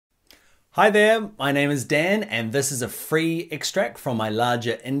Hi there, my name is Dan and this is a free extract from my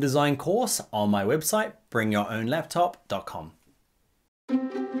larger InDesign course on my website, bringyourownlaptop.com.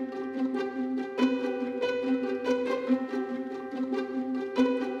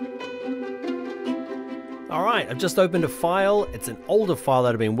 All right, I've just opened a file. It's an older file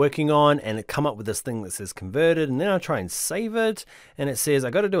that I've been working on and it come up with this thing that says converted, and then I try and save it and it says I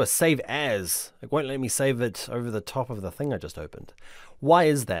got to do a save as. It won't let me save it over the top of the thing I just opened. Why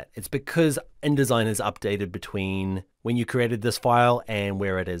is that? It's because InDesign has updated between when you created this file and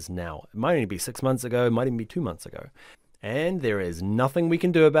where it is now. It might only be 6 months ago, it might even be 2 months ago. And there is nothing we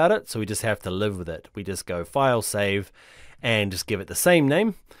can do about it, so we just have to live with it. We just go file, save, and just give it the same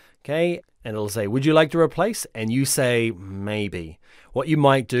name, okay? And it'll say, would you like to replace? And you say, maybe. What you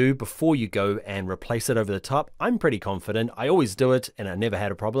might do before you go and replace it over the top, I'm pretty confident. I always do it and I never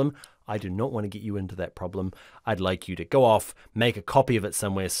had a problem. I do not want to get you into that problem. I'd like you to go off, make a copy of it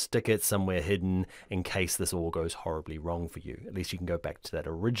somewhere, stick it somewhere hidden in case this all goes horribly wrong for you. At least you can go back to that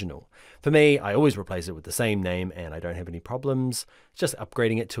original. For me, I always replace it with the same name and I don't have any problems. It's just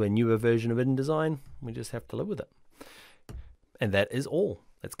upgrading it to a newer version of InDesign. We just have to live with it. And that is all.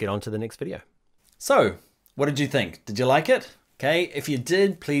 Let's get on to the next video. So, what did you think? Did you like it? Okay, if you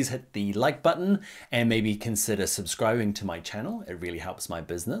did, please hit the like button and maybe consider subscribing to my channel. It really helps my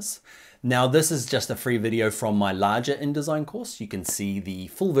business. Now, this is just a free video from my larger InDesign course. You can see the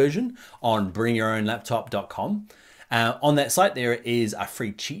full version on bringyourownlaptop.com. On that site, there is a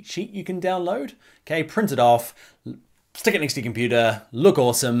free cheat sheet you can download. Okay, print it off, stick it next to your computer, look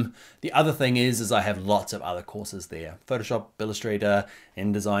awesome. The other thing is I have lots of other courses there. Photoshop, Illustrator,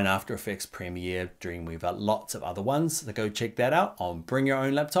 InDesign, After Effects, Premiere, Dreamweaver, lots of other ones. So go check that out on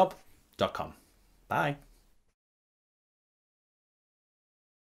bringyourownlaptop.com. Bye.